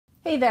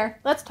Hey there,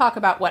 let's talk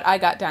about what I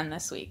got done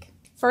this week.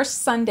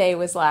 First Sunday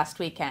was last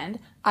weekend.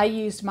 I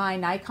used my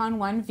Nikon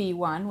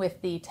 1V1 with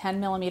the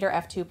 10mm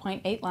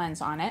f2.8 lens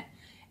on it,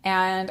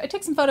 and I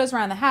took some photos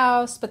around the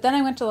house, but then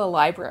I went to the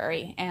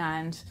library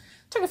and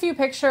took a few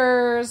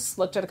pictures,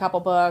 looked at a couple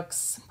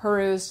books,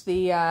 perused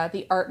the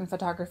art and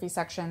photography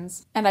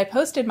sections, and I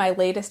posted my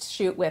latest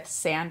shoot with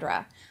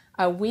Sandra.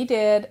 We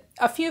did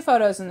a few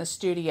photos in the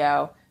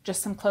studio,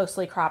 just some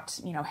closely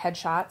cropped,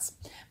 headshots.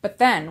 But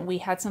then we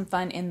had some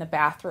fun in the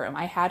bathroom.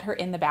 I had her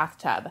in the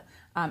bathtub,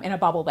 in a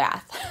bubble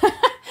bath.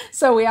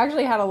 So we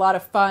actually had a lot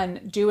of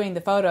fun doing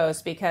the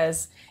photos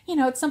because,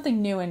 it's something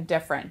new and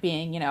different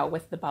being,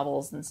 with the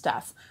bubbles and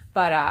stuff.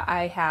 But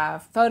I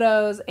have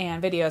photos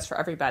and videos for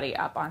everybody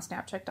up on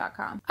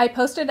snapcheck.com. I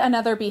posted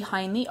another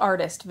Behind the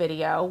Artist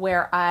video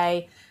where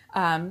I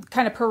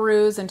kind of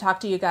peruse and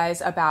talk to you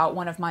guys about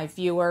one of my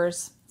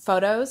viewers'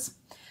 photos.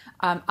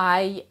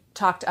 I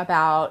talked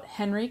about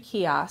Henry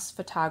Kios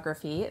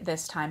photography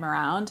this time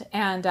around,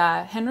 and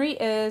Henry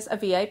is a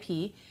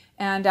VIP,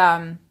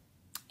 and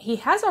he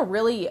has a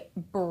really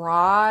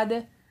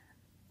broad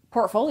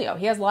portfolio.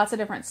 He has lots of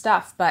different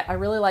stuff, but I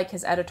really like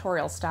his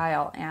editorial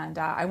style, and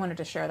I wanted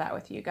to share that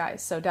with you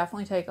guys. So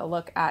definitely take a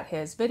look at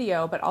his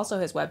video, but also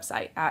his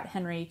website at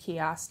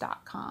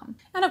henrykios.com.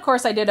 And of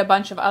course, I did a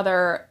bunch of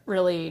other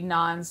really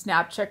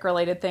non-Snapcheck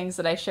related things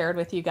that I shared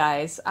with you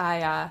guys.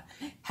 I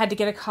had to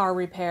get a car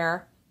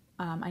repair.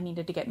 I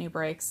needed to get new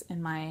brakes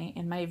in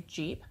my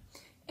Jeep,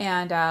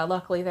 and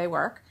luckily they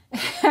work.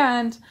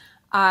 And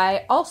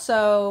I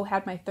also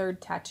had my third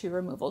tattoo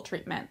removal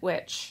treatment,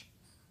 which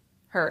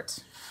hurt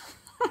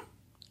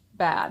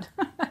bad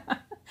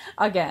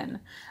again,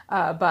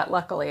 but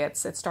luckily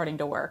it's starting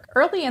to work.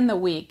 Early in the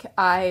week,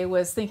 I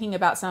was thinking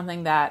about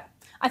something that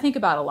I think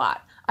about a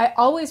lot. I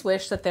always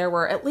wish that there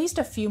were at least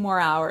a few more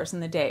hours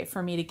in the day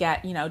for me to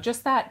get,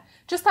 just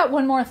that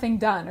one more thing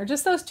done, or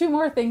just those two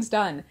more things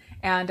done.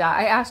 And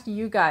I asked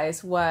you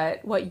guys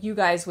what you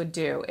guys would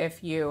do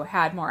if you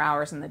had more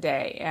hours in the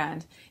day.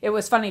 And it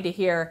was funny to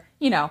hear,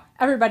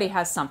 everybody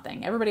has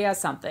something. Everybody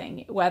has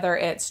something, whether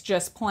it's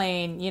just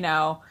plain,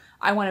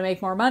 I want to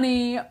make more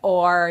money,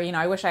 or,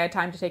 I wish I had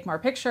time to take more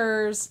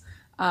pictures.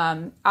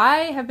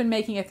 I have been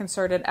making a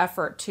concerted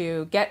effort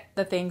to get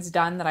the things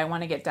done that I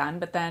want to get done,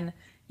 but then,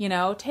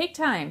 take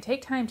time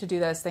to do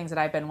those things that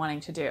I've been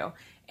wanting to do.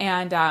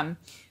 And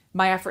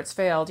my efforts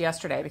failed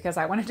yesterday because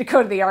I wanted to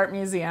go to the art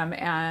museum,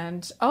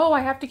 and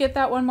I have to get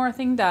that one more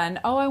thing done.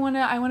 I want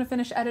to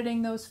finish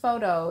editing those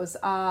photos.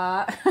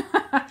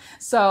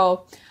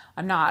 So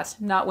I'm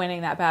not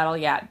winning that battle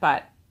yet,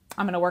 but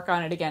I'm going to work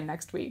on it again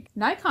next week.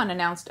 Nikon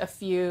announced a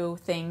few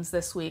things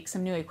this week,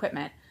 some new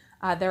equipment.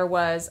 There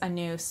was a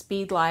new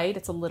speed light.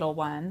 It's a little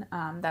one.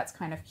 That's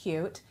kind of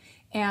cute.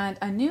 And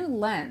a new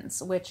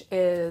lens, which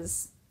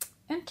is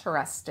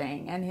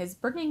interesting and is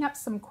bringing up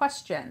some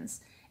questions.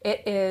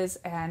 It is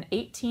an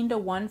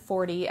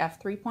 18-140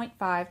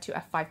 f3.5 to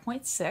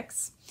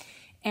f5.6,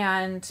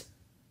 and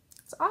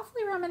it's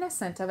awfully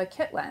reminiscent of a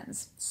kit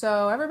lens.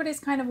 So everybody's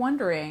kind of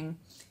wondering,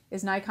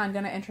 is Nikon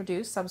going to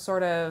introduce some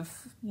sort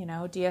of,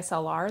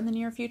 DSLR in the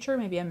near future,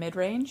 maybe a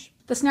mid-range?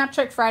 The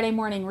Snapcheck Friday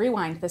Morning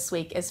Rewind this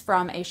week is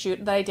from a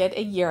shoot that I did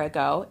a year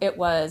ago. It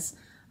was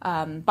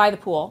by the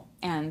pool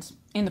and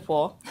in the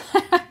pool.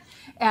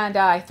 And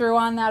I threw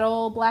on that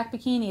old black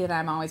bikini that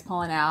I'm always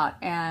pulling out,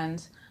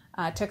 and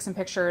took some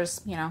pictures,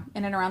 in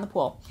and around the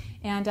pool.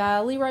 And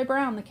Leroy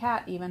Brown, the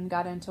cat, even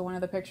got into one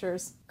of the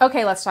pictures.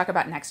 Okay, let's talk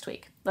about next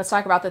week. Let's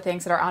talk about the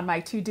things that are on my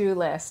to-do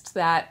list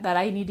that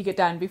I need to get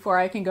done before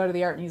I can go to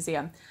the art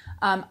museum.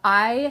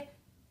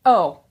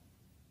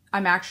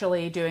 I'm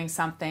actually doing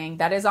something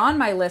that is on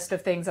my list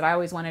of things that I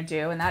always want to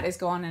do, and that is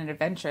go on an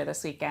adventure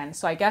this weekend.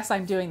 So I guess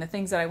I'm doing the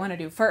things that I want to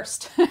do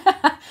first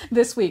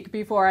this week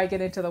before I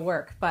get into the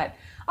work. But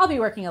I'll be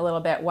working a little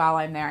bit while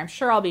I'm there. I'm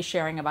sure I'll be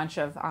sharing a bunch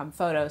of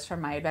photos from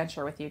my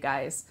adventure with you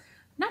guys.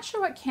 Not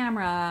sure what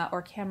camera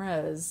or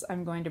cameras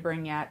I'm going to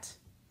bring yet.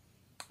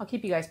 I'll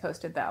keep you guys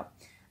posted though.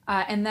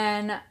 And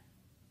then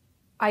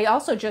I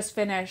also just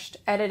finished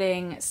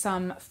editing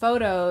some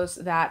photos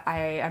that I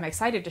am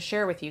excited to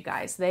share with you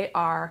guys. They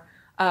are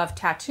of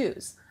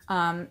tattoos.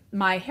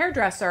 My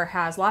hairdresser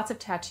has lots of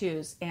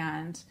tattoos,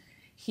 and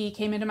he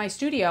came into my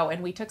studio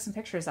and we took some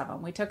pictures of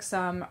them. We took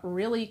some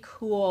really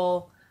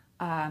cool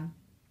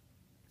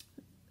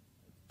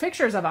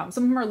pictures of them.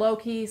 Some of them are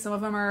low-key, some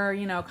of them are,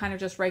 kind of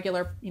just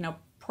regular,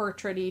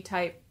 portrait-y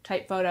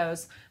type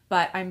photos.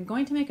 But I'm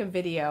going to make a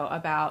video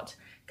about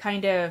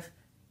kind of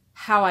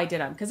how I did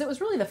them, because it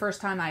was really the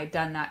first time I had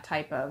done that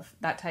type of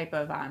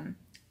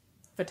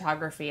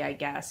photography, I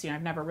guess.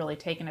 I've never really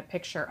taken a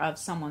picture of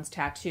someone's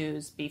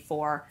tattoos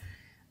before.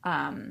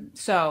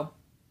 So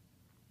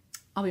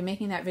I'll be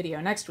making that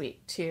video next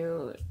week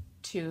to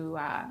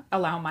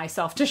allow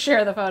myself to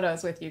share the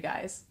photos with you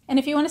guys. And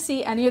if you want to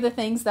see any of the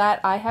things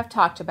that I have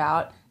talked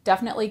about,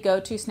 definitely go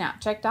to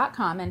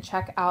snapcheck.com and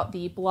check out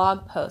the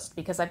blog post,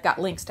 because I've got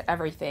links to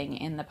everything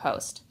in the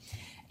post.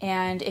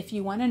 And if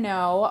you want to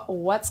know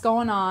what's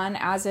going on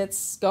as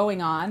it's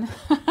going on,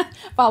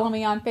 follow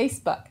me on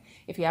Facebook.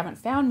 If you haven't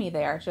found me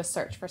there, just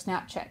search for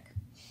Snap Chick.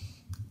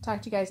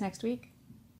 Talk to you guys next week.